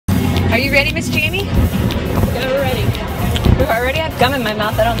Are you ready, Miss Jamie? Yeah, we're ready. I already have gum in my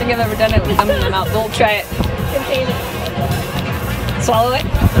mouth. I don't think I've ever done it with gum in my mouth. We'll try it. Contain it. Swallow it.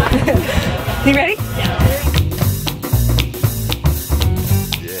 You ready? Yeah.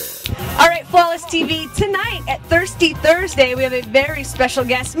 All right, Flawless TV. Tonight at Thirsty Thursday, we have a very special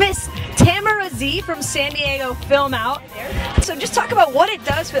guest, Miss Tamara Z from San Diego Filmout. So just talk about what it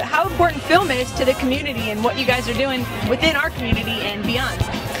does, how important film is to the community and what you guys are doing within our community and beyond.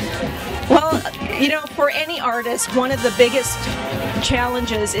 Well, you know, for any artist, one of the biggest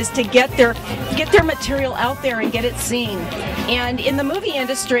challenges is to get their material out there and get it seen. And in the movie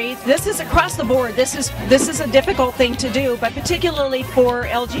industry, this is across the board. This is a difficult thing to do, but particularly for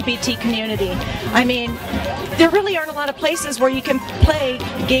LGBT community. I mean, there really aren't a lot of places where you can play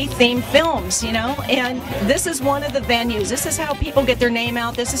gay-themed films, you know, and this is one of the venues. This is how people get their name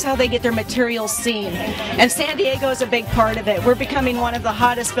out. This is how they get their material seen. And San Diego is a big part of it. We're becoming one of the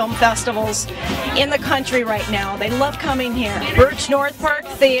hottest film festivals in the country right now. They love coming here. Birch North Park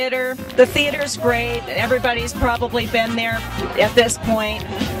Theater. The theater's great. Everybody's probably been there at this point.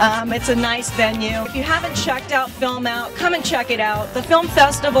 It's a nice venue. If you haven't checked out Filmout, come and check it out. The film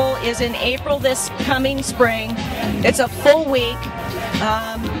festival is in April this coming spring. It's a full week.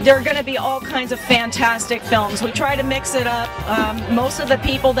 There are going to be all kinds of fantastic films. We try to mix it up. Most of the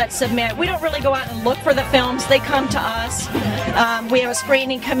people that submit, we don't really go out and look for the films. They come to us. We have a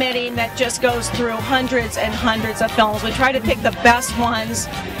screening committee that just goes through hundreds and hundreds of films. We try to pick the best ones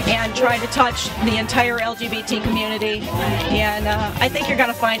and try to touch the entire LGBT community. And I think you're going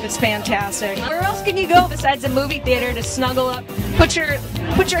to find it's fantastic. Where else can you go besides a movie theater to snuggle up, put your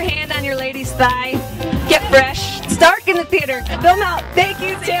hand on your lady's thigh, get fresh? It's dark in the theater. Filmout. Thank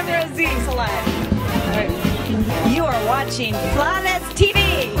you, Tamara Z. Thanks a lot. You are watching Flawless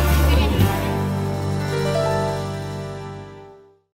TV.